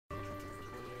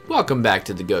Welcome back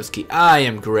to the Ghost Key. I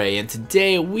am Gray, and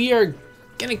today we are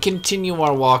gonna continue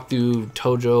our walk through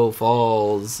Tojo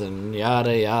Falls and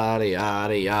yada yada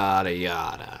yada yada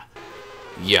yada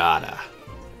yada,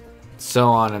 so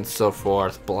on and so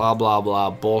forth. Blah blah blah.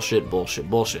 Bullshit, bullshit,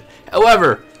 bullshit.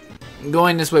 However,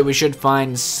 going this way, we should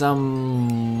find some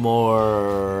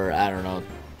more. I don't know,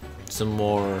 some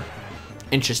more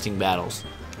interesting battles.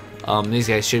 These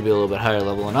guys should be a little bit higher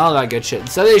level and all that good shit.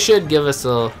 So they should give us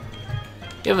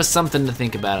something to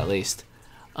think about at least.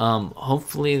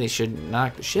 Hopefully they shouldn't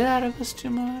knock the shit out of us too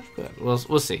much, but we'll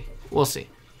see. We'll see.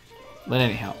 But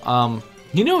anyhow,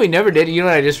 you know we never did. You know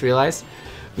what I just realized?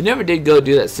 We never did go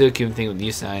do that Suicune thing with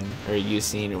Usain or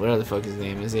Usain or whatever the fuck his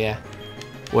name is. Yeah,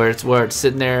 where it's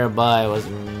sitting there by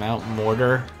Mount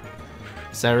Mortar.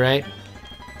 Is that right?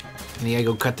 And you gotta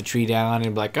go cut the tree down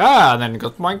and be like, ah, and then it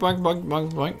goes boink, boink, boink,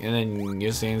 boink, boink, and then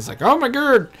Usain's like, oh my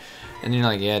god, and you're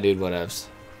like, yeah, dude, whatevs.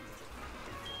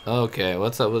 Okay,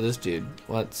 what's up with this dude?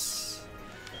 What's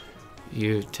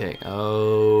you take?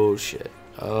 Oh shit.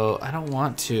 Oh, I don't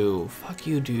want to. Fuck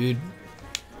you, dude.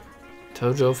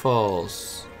 Tojo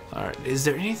Falls. Alright, is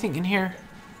there anything in here?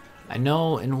 I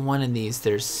know in one of these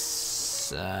there's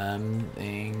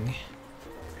something.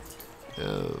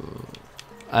 Oh,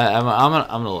 I'm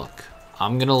gonna look.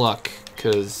 I'm gonna look,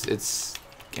 cause it's.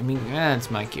 I mean,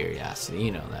 it's my curiosity.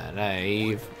 You know that.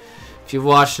 If you've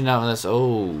watched enough of this,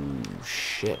 oh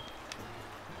shit!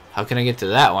 How can I get to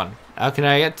that one? How can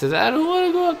I get to that? I don't want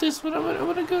to go up this one. I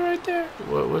want to go right there.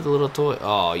 Where's the little toy?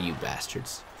 Oh, you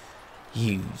bastards!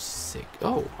 You sick.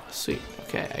 Oh, sweet.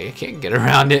 Okay, I can't get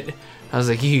around it. I was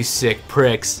like, you sick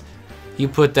pricks! You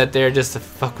put that there just to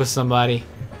fuck with somebody?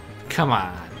 Come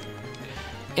on.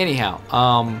 Anyhow,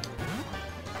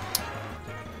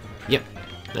 yep,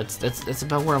 that's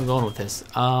about where I'm going with this.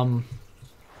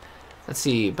 Let's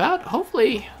see, about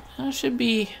hopefully should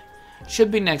be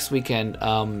next weekend.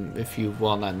 Well,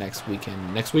 not next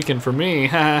weekend for me,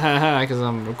 because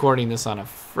I'm recording this on a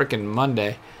freaking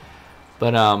Monday.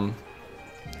 But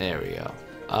there we go.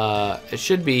 It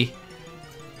should be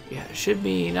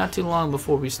not too long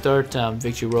before we start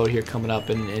Victory Road here coming up,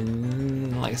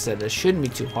 and like I said, it shouldn't be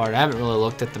too hard. I haven't really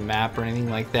looked at the map or anything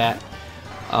like that.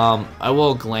 I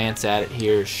will glance at it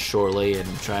here shortly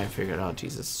and try and figure it out.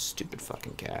 Jesus, stupid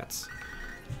fucking cats.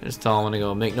 I just tell them when to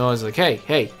go make noise, like, hey,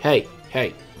 hey, hey,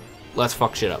 hey, let's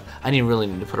fuck shit up. I really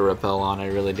need to put a rappel on, I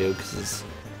really do, because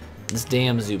this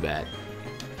damn Zubat.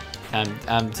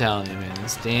 I'm telling you, man,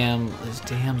 this damn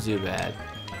Zubat.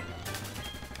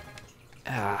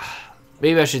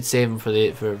 Maybe I should save him for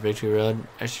Victory Road.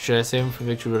 Should I save him for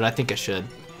Victory Road? I think I should.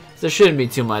 There shouldn't be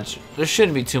too much. There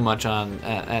shouldn't be too much on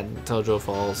at Tojo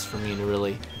Falls for me to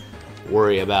really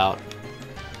worry about.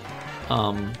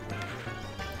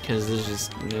 Because there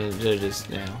just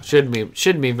you know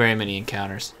shouldn't be very many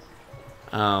encounters.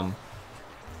 There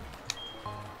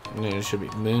should be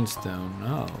Moonstone.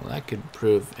 Oh, that could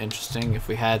prove interesting if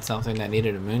we had something that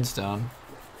needed a Moonstone.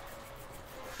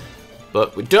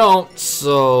 But we don't,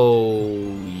 so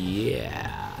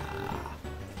yeah.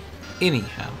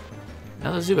 Anyhow,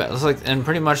 another Zubat. Looks like in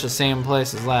pretty much the same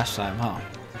place as last time, huh?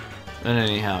 But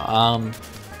anyhow, I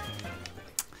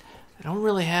don't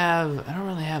really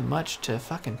have much to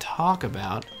fucking talk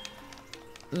about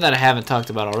that I haven't talked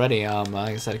about already.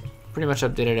 Like I said, I pretty much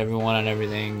updated everyone on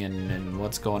everything and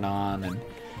what's going on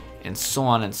and so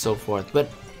on and so forth.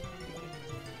 But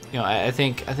you know, I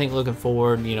think looking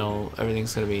forward, you know,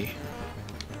 everything's gonna be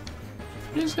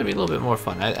a little bit more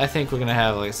fun. I think we're gonna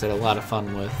have, like I said, a lot of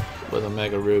fun with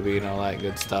Omega Ruby and all that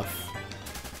good stuff.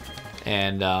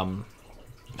 And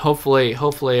hopefully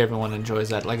everyone enjoys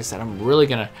that. Like I said, I'm really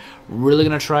gonna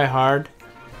try hard.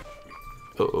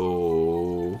 I'm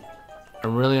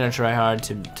really gonna try hard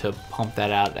to pump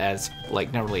that out as,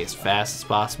 like, not really as fast as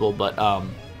possible, but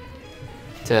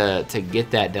to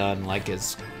get that done like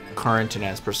as current and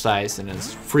as precise and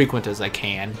as frequent as I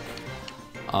can.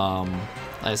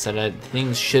 Like I said,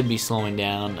 things should be slowing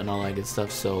down and all that good stuff,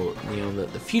 so you know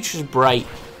the future's bright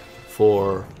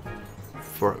for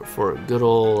good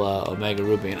old Omega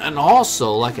Ruby. And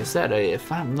also, like I said,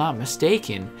 if I'm not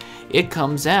mistaken, it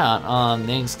comes out on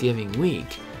Thanksgiving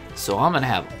week, so I'm gonna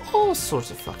have all sorts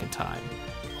of fucking time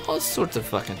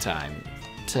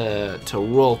to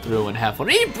roll through and have fun.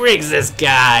 He brings this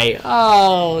guy.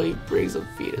 Oh, he brings a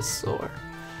Venusaur.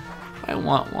 I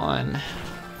want one.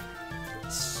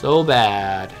 So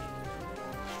bad.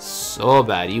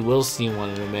 You will see one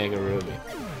in Omega Ruby.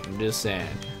 I'm just saying.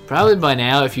 Probably by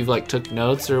now, if you've like took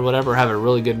notes or whatever, have a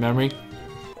really good memory,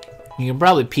 you can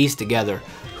probably piece together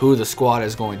who the squad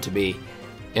is going to be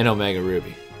in Omega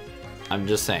Ruby. I'm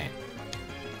just saying.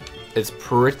 It's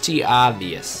pretty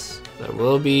obvious There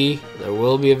will be a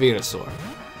Venusaur.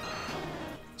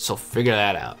 So figure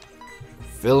that out.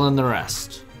 Fill in the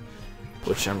rest.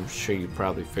 Which I'm sure you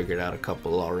probably figured out a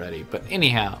couple already. But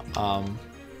anyhow,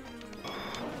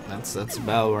 that's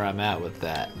about where I'm at with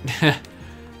that.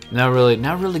 not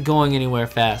really going anywhere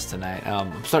fast tonight.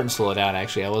 I'm starting to slow it down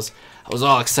actually. I was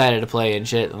all excited to play and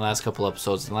shit in the last couple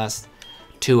episodes. In the last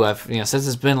two, I've since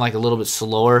it's been like a little bit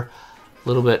slower, a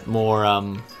little bit more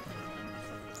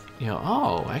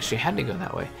oh, I actually had to go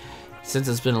that way. Since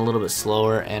it's been a little bit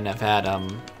slower and I've had a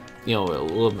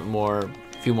little bit more, a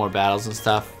few more battles and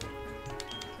stuff.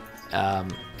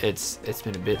 It's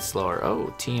been a bit slower.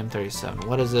 Oh, TM37.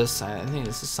 What is this? I think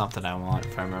this is something I want,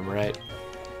 if I remember right.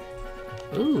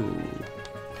 Ooh,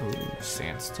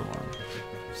 Sandstorm.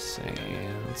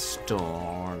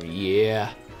 Sandstorm.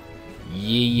 Yeah.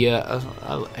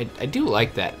 I do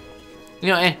like that.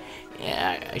 And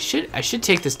I should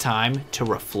take this time to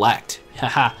reflect.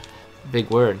 Haha, big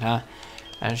word, huh?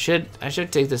 I should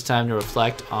take this time to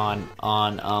reflect on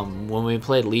when we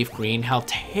played Leaf Green, how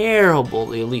terrible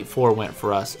the Elite Four went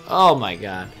for us. Oh my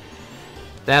god,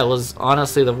 that was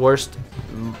honestly the worst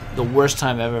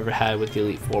time I've ever had with the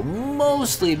Elite Four.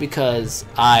 Mostly because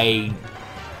I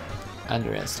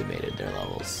underestimated their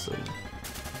levels. So.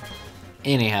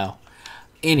 Anyhow,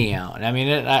 and I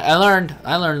mean, I learned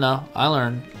though. I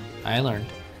learned.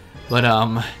 But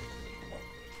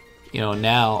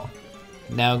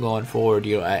now going forward,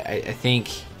 I think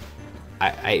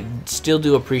I still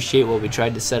do appreciate what we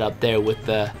tried to set up there with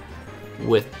the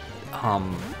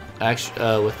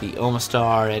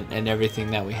Omastar and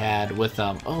everything that we had with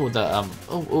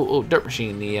Dirt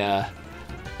Machine, the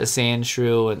Sand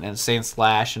Shrew and Sand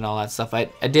Slash and all that stuff. I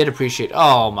did appreciate.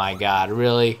 Oh my god,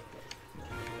 really?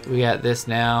 We got this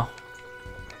now.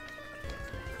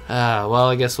 Well,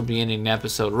 I guess we'll be ending the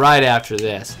episode right after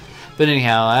this. But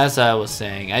anyhow, as I was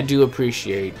saying, I do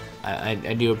appreciate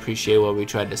what we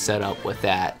tried to set up with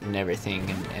that and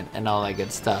everything and all that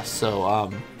good stuff.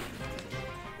 So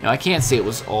I can't say it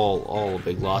was all a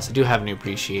big loss. I do have an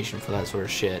appreciation for that sort of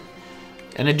shit,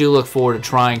 and I do look forward to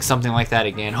trying something like that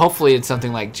again. Hopefully, it's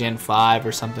something like Gen 5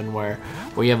 or something where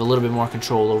you have a little bit more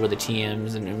control over the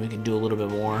TMs and we can do a little bit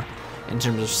more in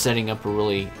terms of setting up a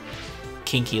really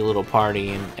kinky little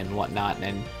party and whatnot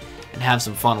and have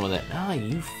some fun with it. Oh,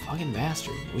 you fucking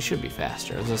bastard. We should be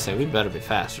faster. I was gonna say, we better be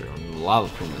faster. Lava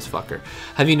Plume this fucker.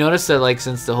 Have you noticed that, like,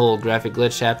 since the whole graphic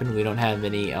glitch happened, we don't have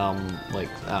any, like,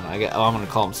 I don't know, I'm gonna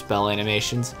call them spell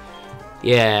animations.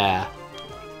 Yeah.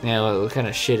 Yeah, what kind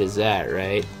of shit is that,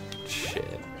 right?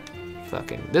 Shit.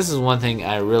 Fucking. This is one thing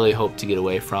I really hope to get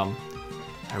away from.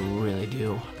 I really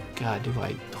do. God, do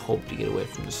I hope to get away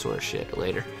from this sort of shit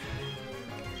later.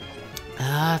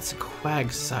 It's a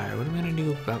Quagsire. What am I gonna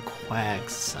do about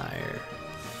Quagsire?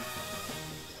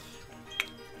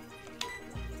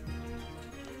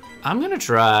 I'm gonna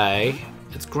try.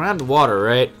 It's groundwater,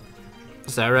 right?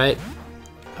 Is that right?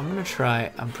 I'm gonna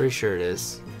try. I'm pretty sure it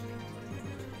is.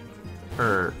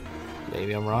 Or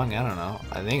maybe I'm wrong. I don't know.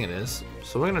 I think it is.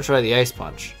 So we're gonna try the Ice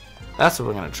Punch. That's what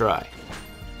we're gonna try.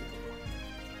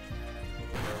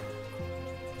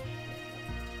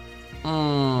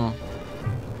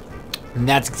 And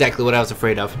that's exactly what I was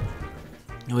afraid of.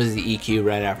 It was the EQ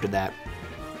right after that.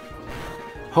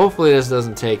 Hopefully this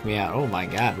doesn't take me out. Oh my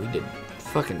god, we did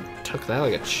fucking took that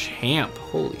like a champ.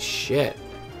 Holy shit.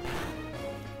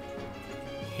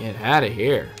 Get out of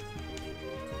here.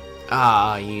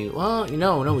 Well,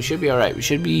 no, we should be alright. We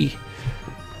should be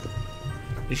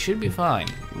fine.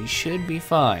 We should be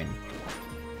fine.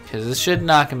 Because this should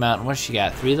knock him out. And what she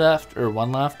got? 3 left? Or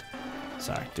 1 left?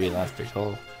 Sorry, 3 left or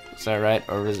total. Is that right?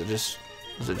 Or was it just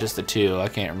the 2? I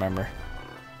can't remember.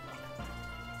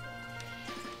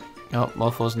 Oh,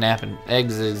 Mofo's napping.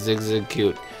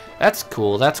 Execute. That's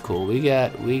cool. That's cool. We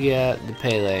got the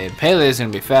Pele. And Pele is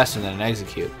gonna be faster than an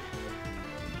Execute.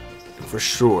 For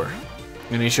sure.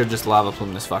 And he should just Lava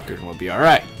Plume this fucker and we'll be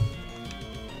alright.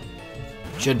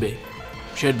 Should be.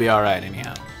 Should be alright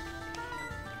anyhow.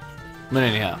 But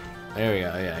anyhow. There we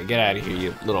go. Yeah, get out of here,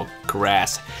 you little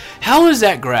grass. How is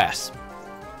that grass?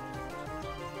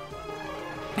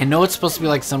 I know it's supposed to be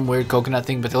like some weird coconut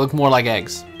thing, but they look more like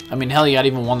eggs. I mean, hell, you got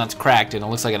even one that's cracked and it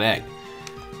looks like an egg.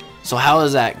 So how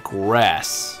is that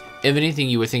grass? If anything,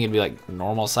 you would think it'd be like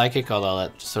normal psychic, although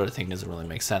that sort of thing doesn't really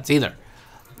make sense either.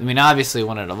 I mean, obviously,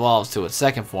 when it evolves to its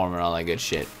second form and all that good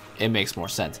shit, it makes more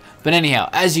sense. But anyhow,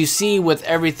 as you see with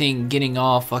everything getting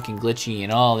all fucking glitchy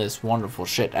and all this wonderful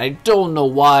shit, I don't know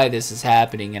why this is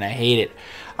happening and I hate it.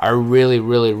 I really,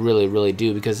 really, really, really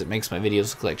do, because it makes my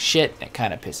videos look like shit and it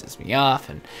kind of pisses me off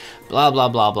and blah, blah,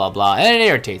 blah, blah, blah. And it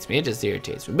irritates me. It just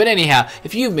irritates me. But anyhow,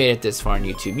 if you've made it this far on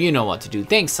YouTube, you know what to do.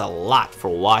 Thanks a lot for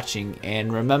watching.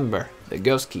 And remember, the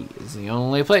ghost key is the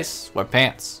only place where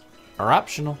pants are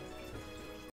optional.